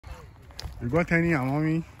You got Tenny and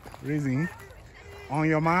Mommy raising. On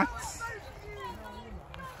your mat.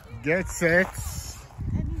 Get set.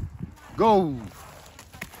 Go.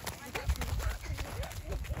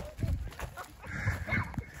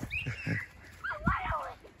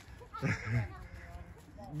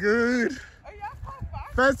 Good.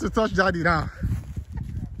 First to touch Daddy now.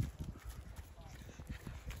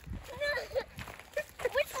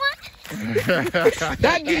 Which one?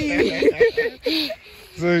 Daddy.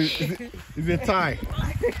 So it's a tie.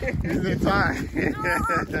 It's a tie.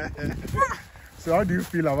 So how do you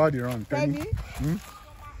feel about the run, Tenny?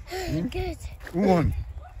 Good. Who won?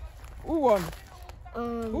 Who won?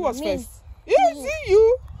 Who was me. first? Yeah, see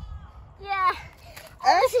you. Yeah.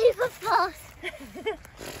 I see you first.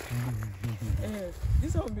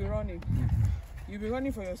 This one will be running. You'll be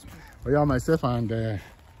running for your school. Oh yeah, myself and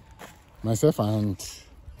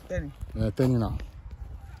Tenny. Tenny now.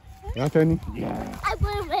 Yeah, Tenny? I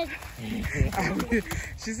will win.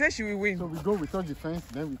 She said she will win. So we touch the fence,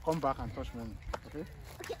 then we come back and touch Mommy. Okay?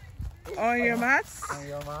 On your mats. On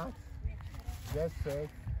your mat. Get set.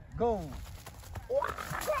 Go.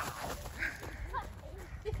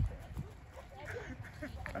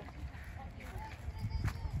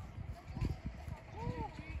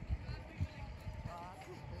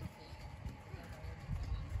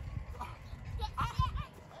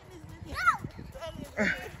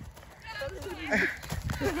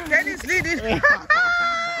 Tenny's leading.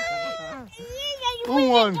 Who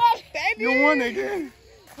won? Tenny. You won again?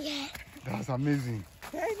 Yeah. That's amazing.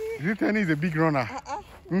 Tenny. You Tenny is a big runner.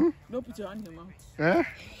 Don't put your hand in your mouth. Eh?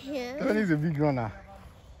 Yeah. Tenny is a big runner.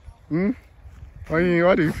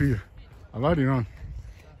 What do you feel about the run?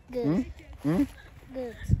 Good. Hmm?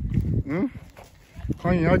 Good.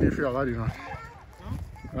 Connie, how do you feel about the run?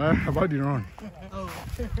 About the run? Oh,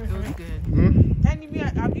 it was good. Tenny,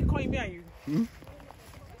 I'll be calling me and you.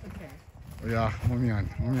 Okay. Oh yeah, Mommy and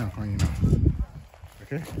Connie now.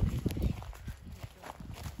 Okay?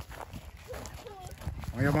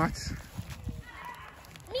 On your mat.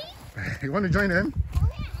 Me? You want to join them?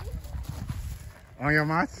 On your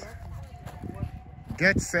mat.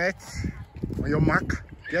 Get set. On your mark.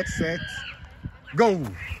 Get set. Go.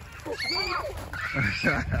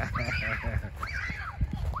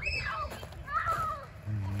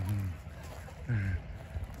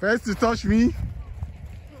 First to touch me.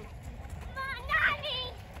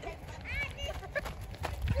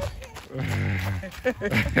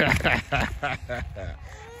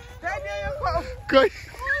 Good.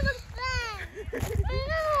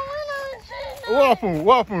 What happened?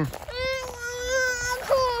 What happened?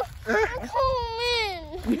 I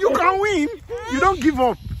can't win. You can win. You don't give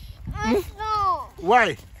up. I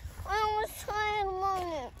Why? was trying to win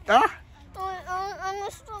it. Huh? I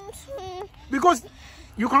was trying. Because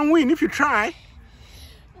you can win if you try.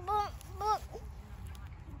 But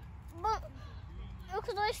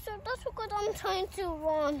because that's because I'm trying to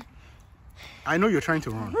run. I know you're trying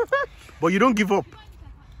to run, but you don't give up.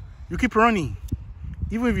 You keep running.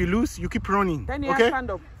 Even if you lose, you keep running. Then you okay? stand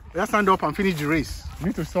up. You stand up and finish the race. You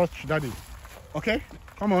need to touch Daddy. Okay?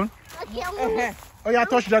 Come on. Okay, I'm gonna. Oh yeah,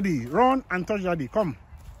 touch Daddy. Run and touch Daddy. Come.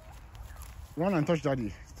 Run and touch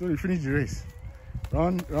Daddy. So you finish the race.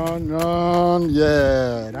 Run, run, run.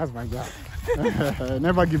 Yeah, that's my guy.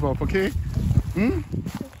 Never give up, okay? Don't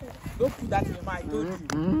put that in your mind. Don't.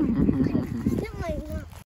 It's not my mouth.